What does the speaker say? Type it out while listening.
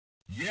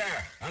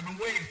Yeah, I've been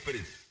waiting for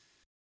this.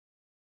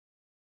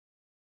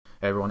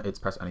 Hey everyone, it's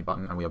Press Any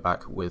Button and we are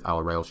back with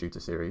our rail shooter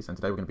series, and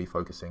today we're going to be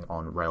focusing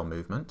on rail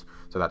movement.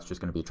 So that's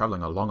just going to be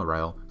traveling along a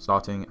rail,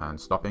 starting and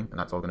stopping, and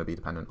that's all going to be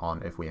dependent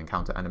on if we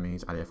encounter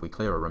enemies and if we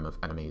clear a room of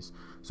enemies.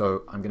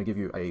 So I'm going to give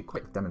you a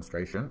quick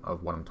demonstration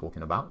of what I'm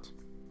talking about.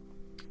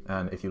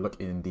 And if you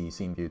look in the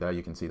scene view there,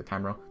 you can see the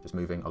camera just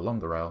moving along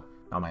the rail.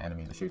 Now my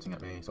enemies are shooting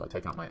at me, so I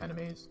take out my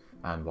enemies,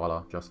 and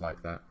voila, just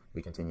like that,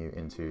 we continue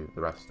into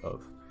the rest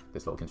of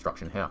this little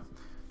construction here.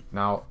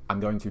 Now, I'm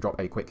going to drop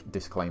a quick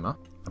disclaimer.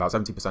 About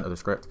 70% of the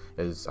script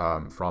is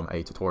from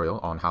a tutorial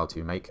on how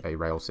to make a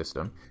rail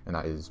system, and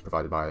that is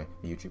provided by a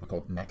YouTuber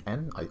called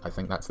NeckN. I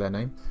think that's their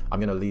name. I'm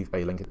going to leave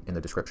a link in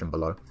the description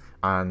below,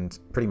 and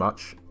pretty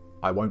much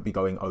I won't be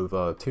going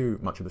over too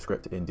much of the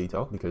script in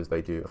detail because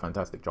they do a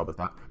fantastic job of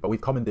that, but we've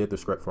commandeered the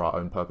script for our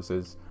own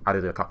purposes,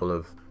 added a couple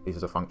of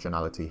pieces of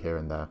functionality here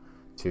and there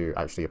to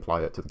actually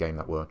apply it to the game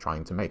that we're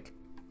trying to make.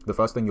 The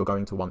first thing you're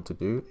going to want to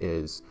do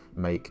is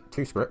make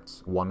two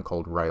scripts, one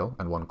called Rail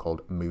and one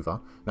called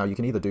Mover. Now you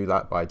can either do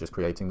that by just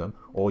creating them,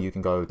 or you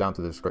can go down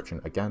to the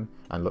description again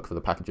and look for the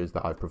packages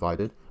that I've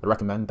provided. I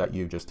recommend that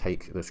you just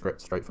take the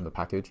script straight from the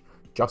package,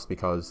 just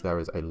because there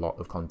is a lot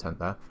of content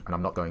there, and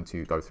I'm not going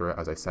to go through it.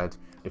 As I said,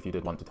 if you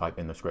did want to type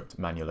in the script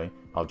manually,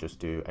 I'll just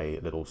do a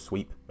little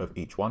sweep of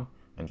each one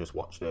and just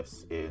watch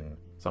this in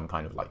some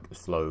kind of like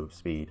slow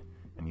speed,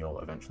 and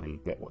you'll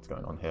eventually get what's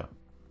going on here.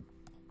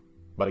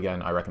 But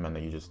again, I recommend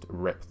that you just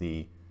rip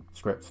the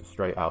script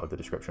straight out of the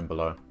description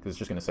below, because it's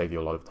just going to save you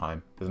a lot of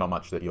time. There's not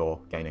much that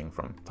you're gaining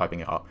from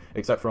typing it up,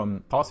 except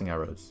from parsing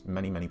errors,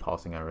 many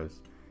parsing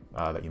errors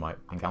that you might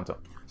encounter.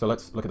 So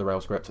let's look at the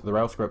rail script. The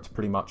rail script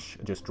pretty much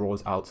just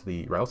draws out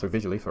the rail. So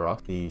visually for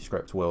us, the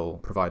script will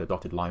provide a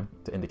dotted line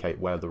to indicate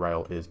where the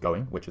rail is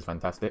going, which is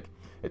fantastic.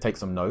 It takes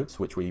some nodes,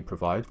 which we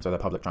provide. So they're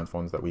public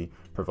transforms that we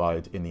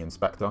provide in the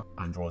inspector,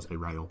 and draws a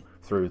rail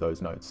through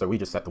those nodes. So we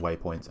just set the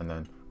waypoints, and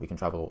then we can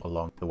travel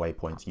along the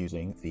waypoints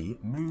using the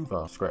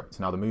mover script.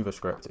 Now the mover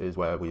script is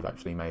where we've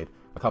actually made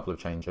a couple of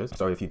changes.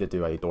 So if you did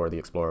do a Dora the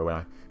Explorer where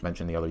I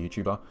mentioned the other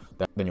YouTuber,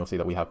 then you'll see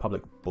that we have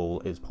public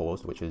bool is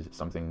paused, which is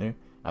something new.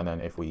 And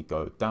then if we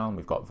go down,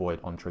 we've got void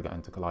on trigger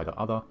enter collider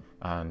other,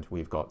 and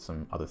we've got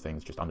some other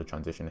things just under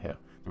transition here.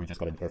 So we just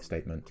got an if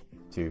statement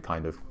to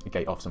kind of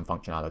gate off some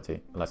functionality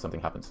unless something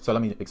happens. So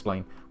let me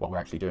explain what we're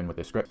actually doing with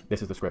this script.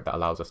 This is the script that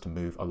allows us to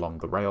move along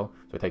the rail.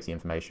 So it takes the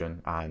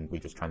information and we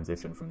just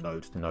transition from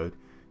node to node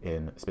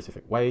in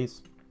specific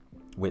ways,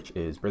 which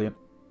is brilliant.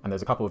 And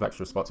there's a couple of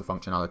extra spots of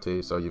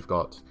functionality. So you've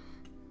got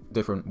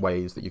different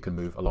ways that you can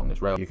move along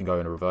this rail. You can go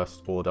in a reverse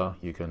order,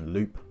 you can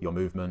loop your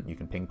movement, you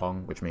can ping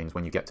pong, which means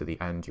when you get to the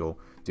end, you'll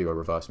do a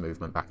reverse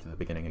movement back to the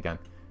beginning again.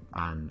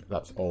 And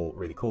that's all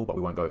really cool, but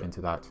we won't go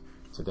into that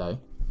today.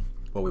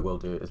 What we will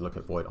do is look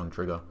at void on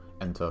trigger,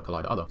 enter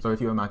collide other. So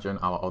if you imagine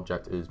our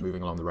object is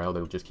moving along the rail, they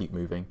will just keep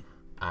moving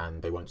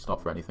and they won't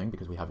stop for anything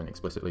because we haven't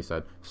explicitly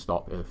said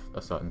stop if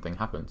a certain thing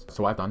happens.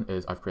 So what I've done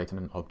is I've created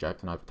an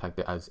object and I've tagged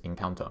it as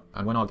encounter.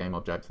 And when our game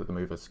object that the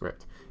mover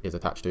script is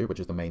attached to, which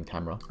is the main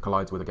camera,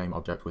 collides with a game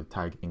object with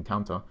tag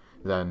encounter,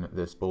 then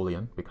this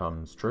boolean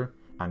becomes true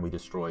and we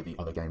destroy the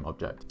other game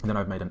object. And then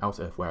I've made an else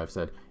if where I've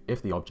said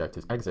if the object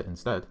is exit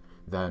instead,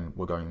 then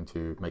we're going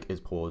to make is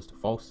paused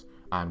false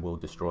and we'll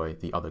destroy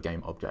the other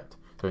game object.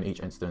 So in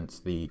each instance,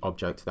 the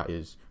object that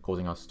is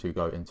causing us to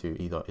go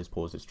into either is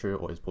paused is true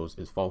or is paused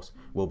is false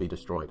will be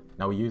destroyed.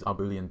 Now we use our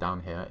boolean down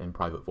here in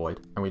private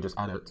void, and we just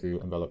add it to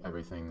envelop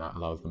everything that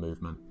allows the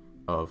movement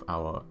of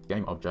our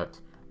game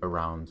object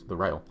around the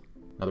rail.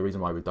 Now the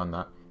reason why we've done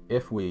that,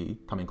 if we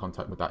come in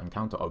contact with that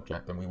encounter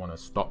object, then we want to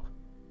stop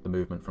the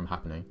movement from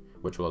happening,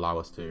 which will allow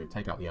us to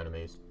take out the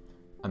enemies.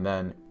 And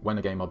then when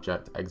a game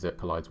object exit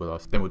collides with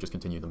us, then we'll just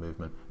continue the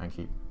movement and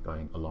keep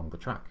going along the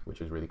track,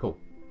 which is really cool.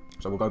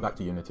 So we'll go back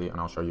to Unity and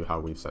I'll show you how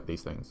we've set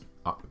these things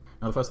up.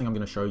 Now the first thing I'm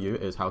going to show you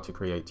is how to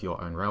create your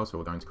own rail. So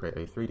we're going to create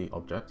a 3D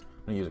object.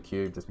 I'm going to use a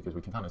cube just because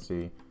we can kind of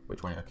see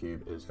which way a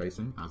cube is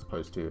facing as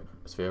opposed to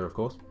a sphere, of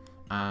course.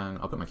 And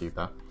I'll put my cube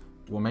there.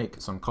 We'll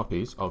make some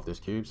copies of this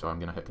cube. So I'm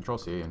going to hit Control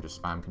C and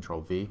just spam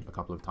Control V a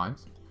couple of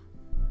times.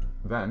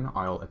 Then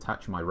I'll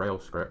attach my rail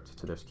script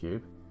to this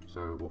cube.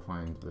 So we'll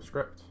find the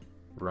script,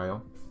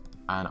 rail,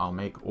 and I'll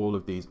make all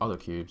of these other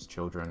cubes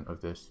children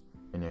of this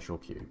initial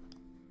cube.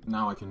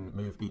 Now I can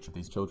move each of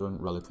these children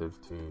relative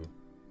to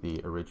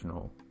the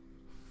original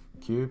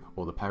cube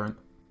or the parent,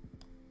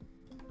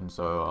 and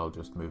so I'll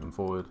just move them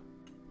forward.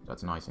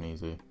 That's nice and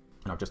easy,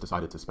 and I've just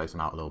decided to space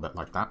them out a little bit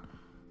like that.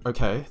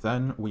 Okay,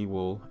 then we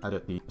will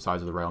edit the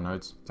size of the rail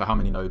nodes. So how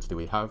many nodes do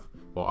we have?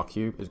 Well, our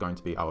cube is going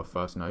to be our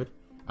first node,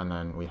 and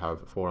then we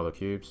have 4 other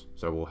cubes,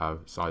 so we'll have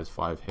size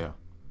 5 here.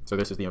 So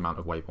this is the amount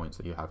of waypoints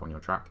that you have on your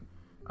track,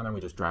 and then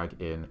we just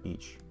drag in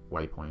each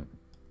waypoint.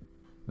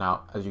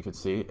 Now, as you could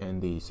see in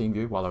the scene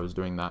view, while I was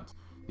doing that,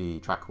 the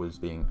track was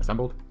being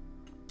assembled.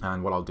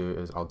 And what I'll do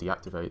is I'll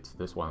deactivate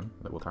this one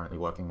that we're currently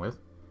working with.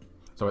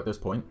 So at this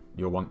point,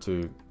 you'll want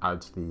to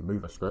add the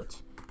mover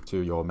script to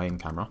your main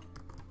camera.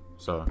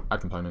 So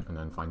add component and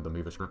then find the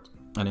mover script.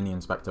 And in the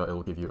inspector, it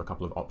will give you a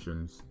couple of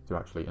options to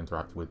actually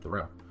interact with the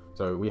rail.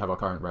 So we have our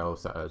current rail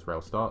set as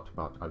rail start,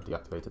 but I've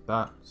deactivated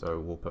that, so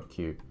we'll put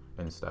Q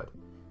instead.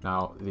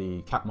 Now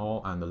the cat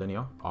mole and the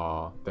linear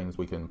are things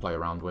we can play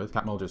around with.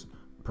 Cat mole just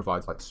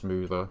provides like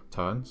smoother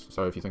turns.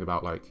 So if you think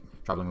about like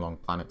traveling along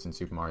planets in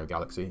Super Mario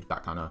Galaxy,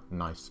 that kind of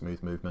nice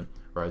smooth movement,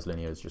 whereas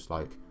linear is just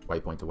like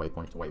waypoint to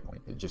waypoint to waypoint.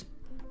 It just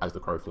as the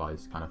crow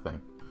flies kind of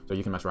thing. So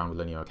you can mess around with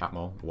linear, cat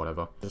mole,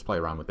 whatever. Just play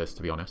around with this,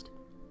 to be honest.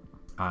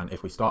 And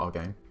if we start our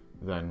game,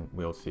 then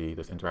we'll see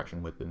this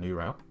interaction with the new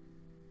rail.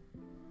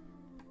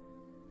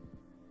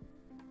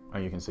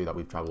 And you can see that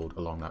we've traveled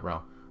along that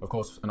rail. Of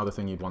course, another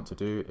thing you'd want to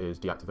do is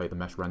deactivate the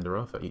mesh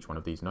renderer for each one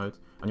of these nodes.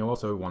 And you'll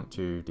also want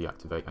to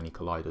deactivate any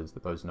colliders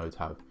that those nodes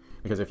have.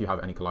 Because if you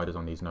have any colliders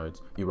on these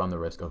nodes, you run the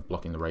risk of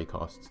blocking the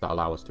raycasts that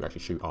allow us to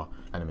actually shoot our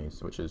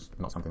enemies, which is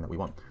not something that we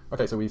want.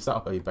 Okay, so we've set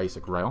up a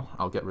basic rail.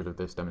 I'll get rid of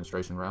this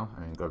demonstration rail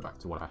and go back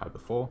to what I had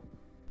before.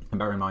 And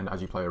bear in mind,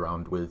 as you play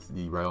around with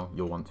the rail,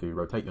 you'll want to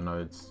rotate your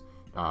nodes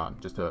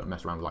just to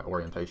mess around with like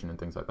orientation and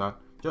things like that,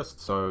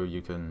 just so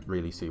you can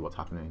really see what's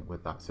happening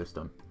with that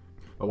system.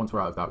 But once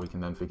we're out of that, we can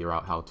then figure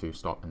out how to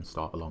stop and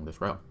start along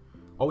this rail.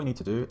 All we need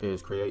to do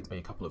is create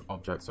a couple of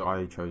objects. So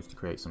I chose to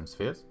create some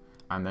spheres,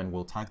 and then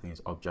we'll tag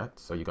these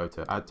objects. So you go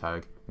to add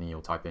tag, and then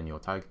you'll type in your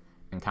tag,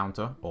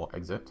 encounter or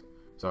exit.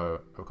 So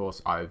of course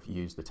I've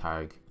used the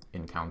tag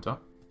encounter.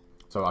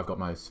 So I've got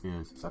my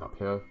spheres set up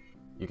here.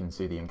 You can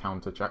see the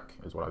encounter check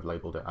is what I've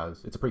labeled it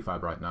as. It's a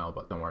prefab right now,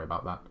 but don't worry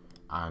about that.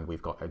 And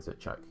we've got exit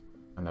check,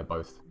 and they're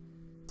both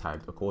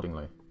tagged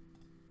accordingly.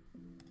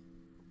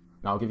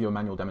 Now I'll give you a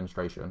manual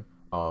demonstration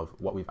of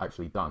what we've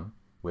actually done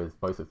with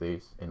both of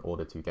these in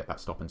order to get that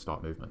stop and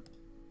start movement.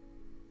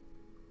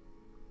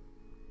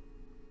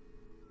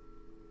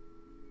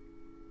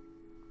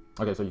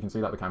 Okay, so you can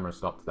see that the camera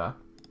stopped there,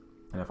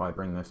 and if I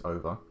bring this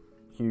over,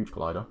 huge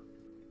collider,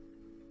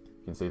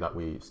 you can see that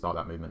we start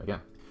that movement again.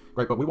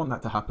 Great, but we want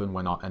that to happen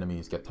when our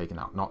enemies get taken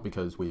out, not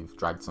because we've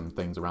dragged some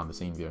things around the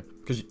scene view,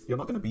 because you're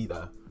not going to be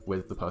there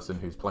with the person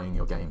who's playing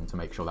your game to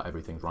make sure that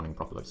everything's running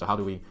properly. So how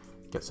do we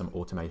get some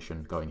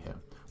automation going here?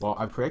 Well,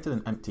 I've created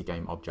an empty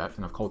game object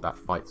and I've called that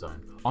fight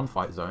zone. On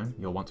fight zone,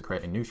 you'll want to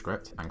create a new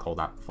script and call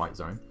that fight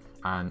zone,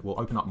 and we'll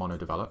open up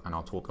MonoDevelop and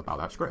I'll talk about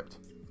that script.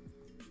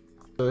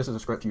 So this is a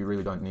script you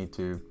really don't need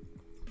to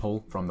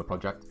pull from the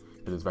project.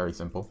 It is very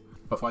simple.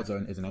 But fight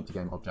zone is an empty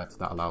game object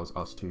that allows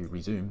us to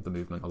resume the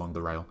movement along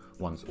the rail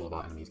once all of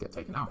our enemies get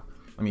taken out.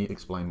 Let me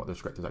explain what the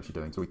script is actually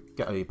doing. So we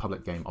get a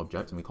public game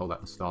object and we call that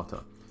the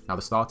starter. Now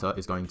the starter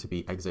is going to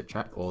be exit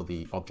check, or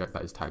the object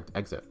that is tagged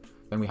exit.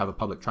 Then we have a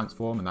public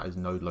transform, and that is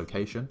node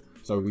location.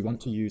 So we want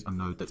to use a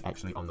node that's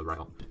actually on the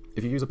rail.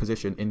 If you use a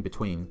position in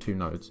between two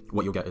nodes,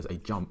 what you'll get is a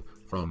jump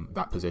from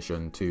that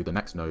position to the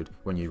next node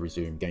when you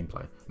resume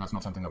gameplay. And that's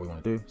not something that we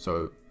want to do,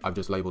 so I've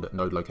just labeled it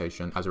node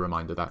location as a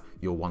reminder that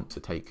you'll want to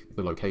take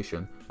the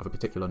location of a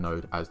particular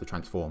node as the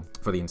transform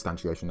for the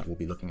instantiation that we'll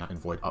be looking at in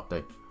Void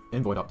Update.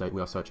 In Void Update,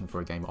 we are searching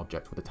for a game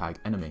object with the tag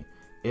enemy.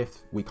 If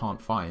we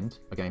can't find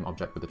a game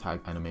object with the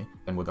tag enemy,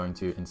 then we're going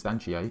to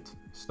instantiate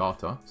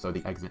starter, so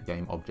the exit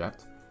game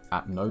object,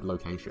 at node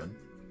location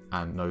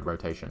and node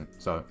rotation,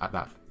 so at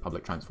that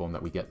public transform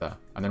that we get there.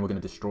 And then we're going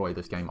to destroy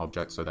this game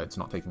object so that it's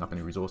not taking up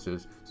any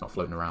resources, it's not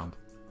floating around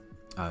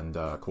and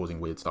causing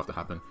weird stuff to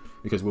happen,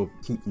 because we'll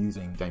keep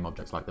using game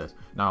objects like this.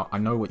 Now, I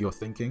know what you're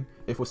thinking.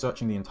 If we're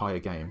searching the entire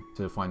game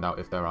to find out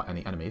if there are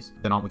any enemies,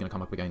 then aren't we going to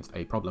come up against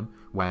a problem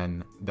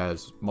when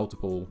there's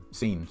multiple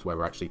scenes where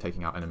we're actually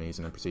taking out enemies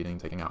and then proceeding,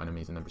 taking out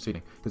enemies and then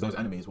proceeding? Because those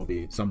enemies will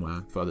be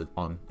somewhere further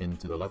on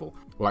into the level.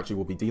 Well, actually,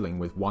 we'll be dealing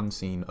with one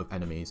scene of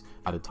enemies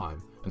at a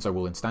time. And so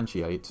we'll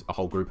instantiate a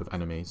whole group of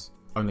enemies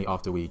only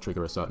after we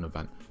trigger a certain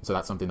event. So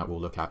that's something that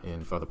we'll look at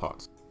in further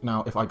parts.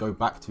 Now, if I go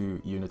back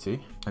to Unity,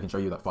 I can show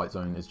you that fight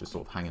zone is just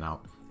sort of hanging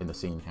out in the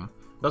scene here.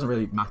 It doesn't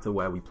really matter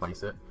where we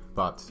place it,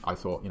 but I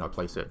thought,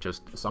 place it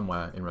just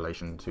somewhere in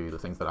relation to the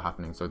things that are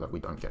happening so that we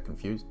don't get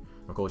confused.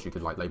 Of course, you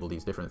could like label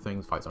these different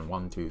things, fight zone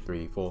 1, 2,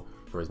 3, 4,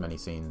 for as many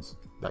scenes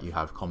that you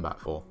have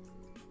combat for.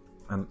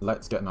 And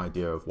let's get an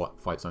idea of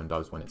what fight zone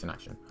does when it's in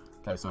action.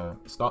 Okay, so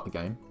start the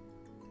game,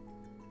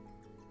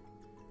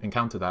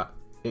 encounter that,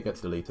 it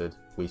gets deleted,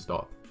 we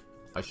stop.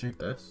 I shoot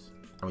this,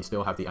 and we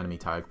still have the enemy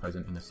tag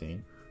present in the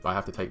scene, but I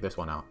have to take this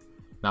one out.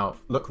 Now,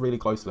 look really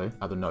closely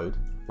at the node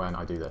when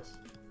I do this.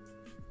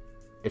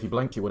 If you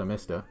blinked, you would have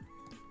missed it,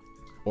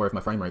 or if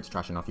my frame rate's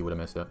trash enough, you would have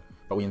missed it,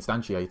 but we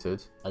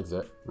instantiated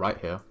exit right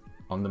here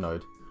on the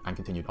node and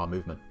continued our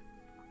movement.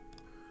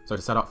 So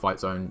to set up fight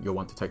zone, you'll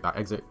want to take that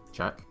exit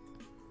check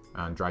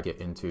and drag it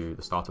into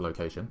the starter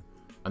location,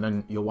 and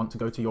then you'll want to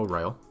go to your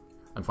rail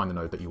and find the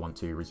node that you want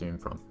to resume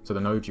from. So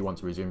the node you want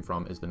to resume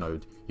from is the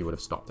node you would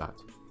have stopped at.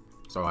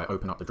 So I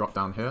open up the drop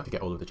down here to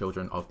get all of the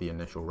children of the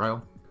initial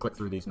rail, click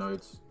through these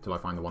nodes till I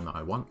find the one that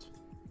I want.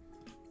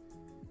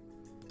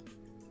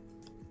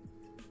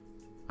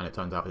 And it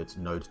turns out it's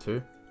node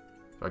 2.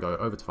 So I go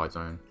over to fight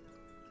zone,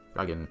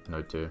 drag in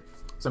node 2,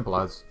 simple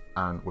as,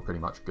 and we're pretty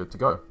much good to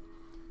go.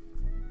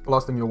 The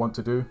last thing you'll want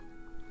to do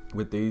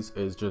with these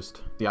is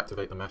just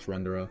deactivate the mesh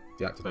renderer,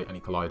 deactivate any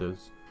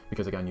colliders,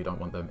 because again, you don't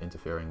want them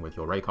interfering with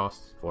your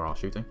raycasts for our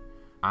shooting.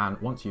 And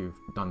once you've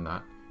done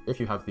that, If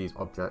you have these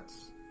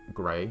objects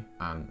gray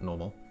and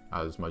normal,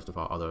 as most of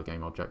our other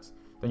game objects,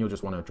 then you'll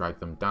just want to drag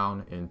them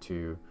down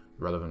into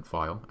relevant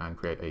file and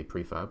create a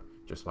prefab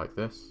just like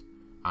this.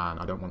 And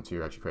I don't want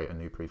to actually create a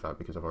new prefab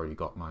because I've already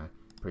got my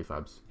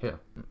prefabs here.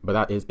 But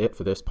that is it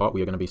for this part.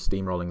 We are going to be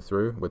steamrolling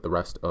through with the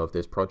rest of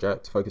this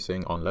project,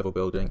 focusing on level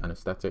building and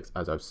aesthetics,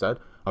 as I've said.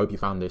 I hope you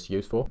found this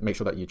useful. Make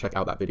sure that you check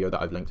out that video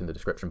that I've linked in the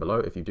description below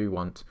if you do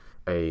want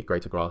a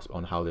greater grasp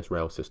on how this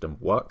rail system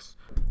works.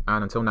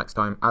 And until next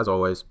time, as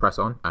always, press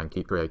on and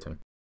keep creating.